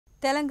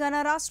తెలంగాణ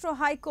రాష్ట్ర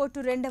హైకోర్టు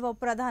రెండవ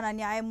ప్రధాన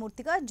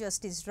న్యాయమూర్తిగా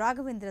జస్టిస్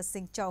రాఘవేంద్ర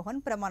సింగ్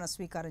చౌహాన్ ప్రమాణ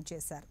స్వీకారం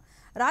చేశారు.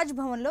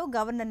 రాజ్భవన్లో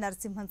గవర్నర్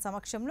నరసింహన్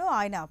సమక్షంలో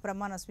ఆయన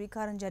ప్రమాణ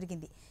స్వీకారం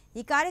జరిగింది.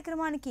 ఈ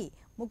కార్యక్రమానికి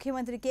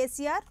ముఖ్యమంత్రి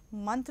కేసీఆర్,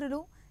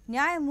 మంత్రులు,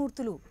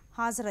 న్యాయమూర్తులు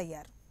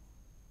హాజరయ్యారు.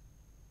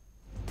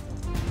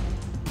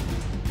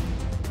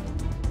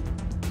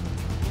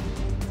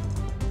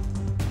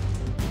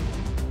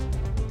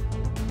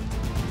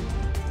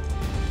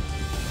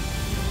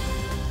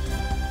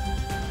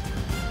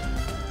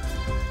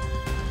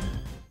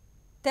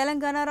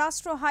 తెలంగాణ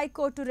రాష్ట్ర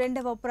హైకోర్టు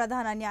రెండవ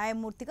ప్రధాన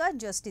న్యాయమూర్తిగా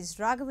జస్టిస్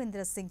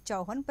రాఘవేంద్ర సింగ్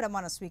చౌహాన్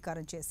ప్రమాణ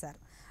స్వీకారం చేశారు.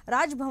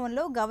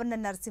 రాజ్భవన్లో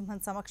గవర్నర్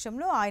నరసింహన్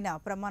సమక్షంలో ఆయన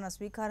ప్రమాణ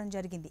స్వీకారం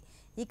జరిగింది.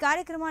 ఈ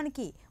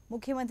కార్యక్రమానికి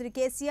ముఖ్యమంత్రి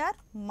కేసీఆర్,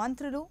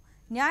 మంత్రులు,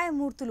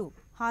 న్యాయమూర్తులు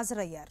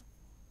హాజరయ్యారు.